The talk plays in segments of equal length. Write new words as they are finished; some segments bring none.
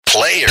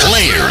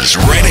Players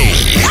ready.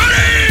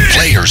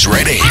 Players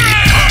ready.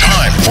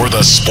 Time for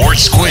the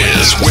sports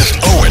quiz with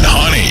Owen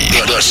Hannie.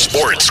 The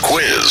sports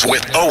quiz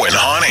with Owen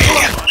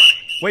Hannie.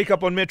 Wake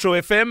up on Metro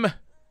FM.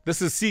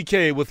 This is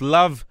CK with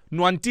Love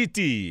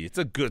Nwantiti. It's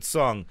a good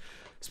song.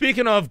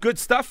 Speaking of good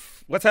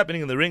stuff, what's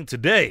happening in the ring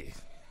today?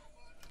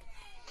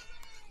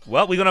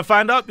 Well, we're going to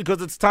find out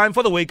because it's time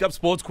for the Wake Up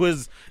Sports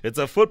Quiz. It's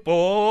a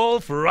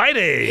Football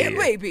Friday. Yeah,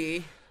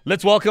 baby.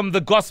 Let's welcome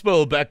the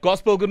Gospel back.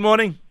 Gospel, good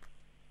morning.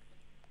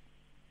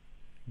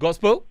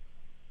 Gospel?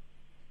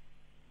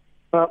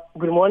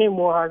 Good morning,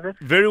 Mohazes.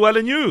 Very well,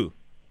 and you?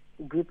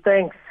 Good,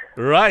 thanks.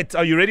 Right.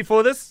 Are you ready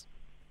for this?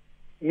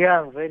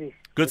 Yeah, I'm ready.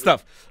 Good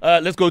stuff.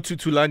 Let's go to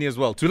Tulani as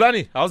well.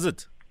 Tulani, how's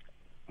it?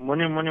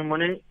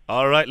 Morning.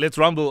 All right, let's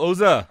rumble.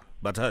 Oza,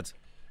 Bathat.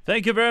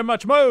 Thank you very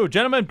much, Mo.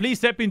 Gentlemen, please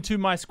step into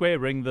my square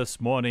ring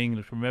this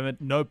morning. Remember,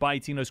 no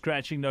biting, no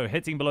scratching, no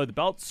hitting below the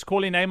belts.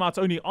 Call your name out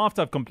only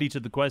after I've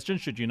completed the question,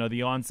 should you know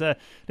the answer.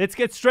 Let's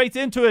get straight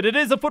into it. It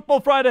is a Football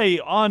Friday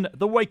on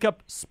the Wake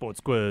Up Sports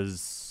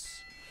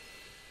Quiz.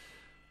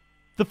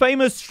 The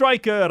famous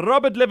striker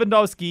Robert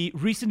Lewandowski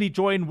recently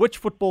joined which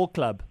football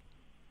club?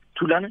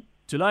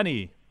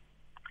 Tulani.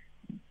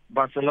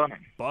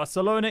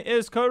 Barcelona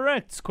is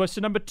correct.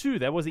 Question number 2.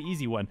 That was an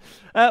easy one.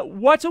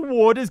 What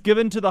award is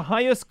given to the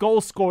highest goal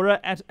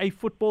scorer at a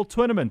football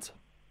tournament?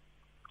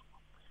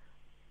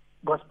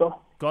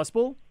 Gospel.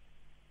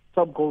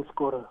 Top goal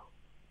scorer.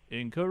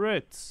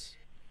 Incorrect.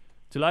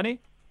 Tulani?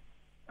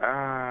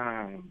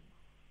 Puskas.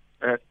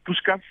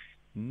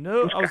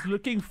 No, I was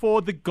looking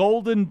for the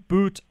Golden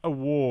Boot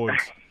Award.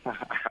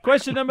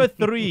 Question number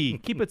 3.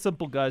 Keep it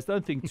simple, guys.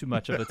 Don't think too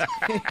much of it.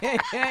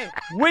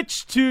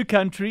 Which two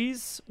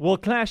countries will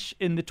clash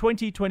in the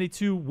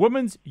 2022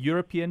 Women's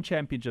European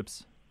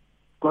Championships?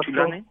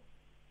 Gospel.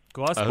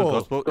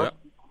 Gospel, yeah.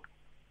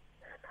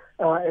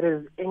 It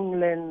is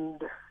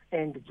England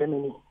and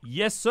Germany.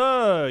 Yes,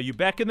 sir. You're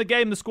back in the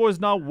game. The score is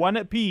now 1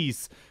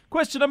 apiece.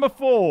 Question number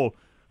 4.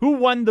 Who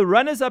won the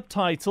runners-up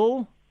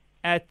title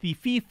at the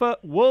FIFA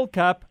World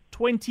Cup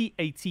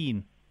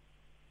 2018?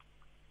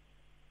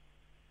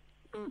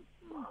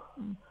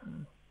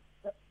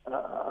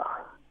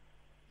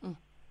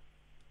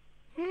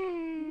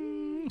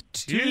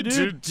 Your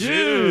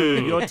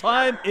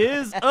time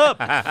is up.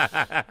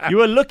 You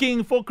were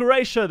looking for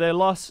Croatia. They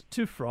lost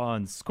to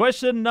France.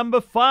 Question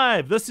number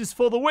 5. This is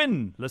for the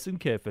win. Listen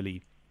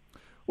carefully.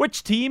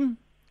 Which team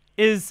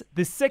is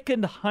the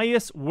second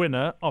highest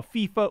winner of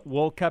FIFA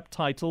World Cup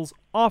titles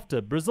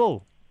after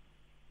Brazil?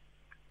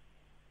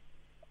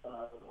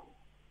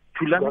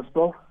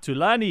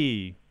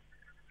 Tulani.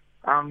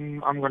 I'm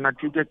gonna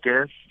take a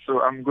guess,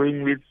 so I'm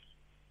going with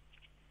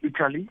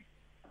Italy.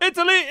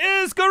 Italy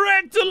is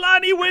correct.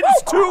 Tulani wins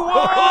 2-1.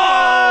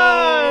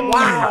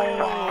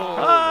 Wow.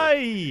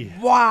 Hi.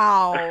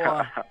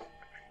 Wow.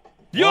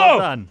 Well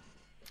done.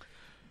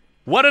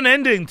 What an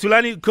ending.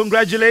 Tulani,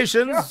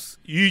 congratulations.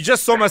 You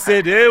just saw my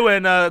said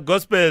when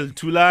Gospel,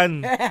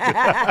 Tulan.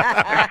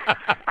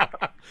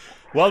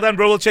 Well done,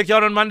 bro. We'll check you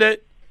out on Monday.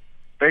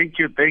 Thank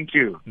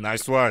you.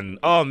 Nice one.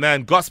 Oh,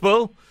 man.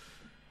 Gospel,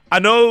 I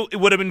know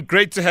it would have been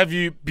great to have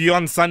you be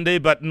on Sunday,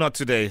 but not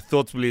today.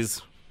 Thoughts,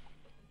 please.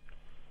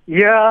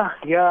 Yeah.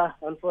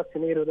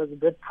 Unfortunately, it was a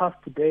bit tough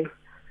today.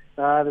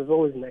 There's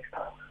always next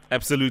time.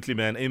 Absolutely,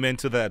 man. Amen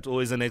to that.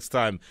 Always the next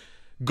time.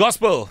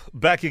 Gospel,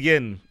 back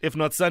again. If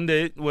not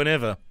Sunday,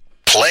 whenever.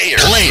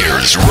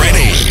 Players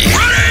ready.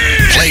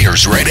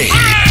 Players ready.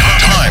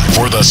 Time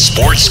for the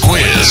sports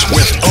quiz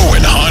with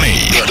Owen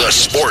Hannie. The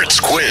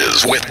sports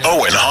quiz with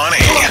Owen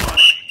Hannie.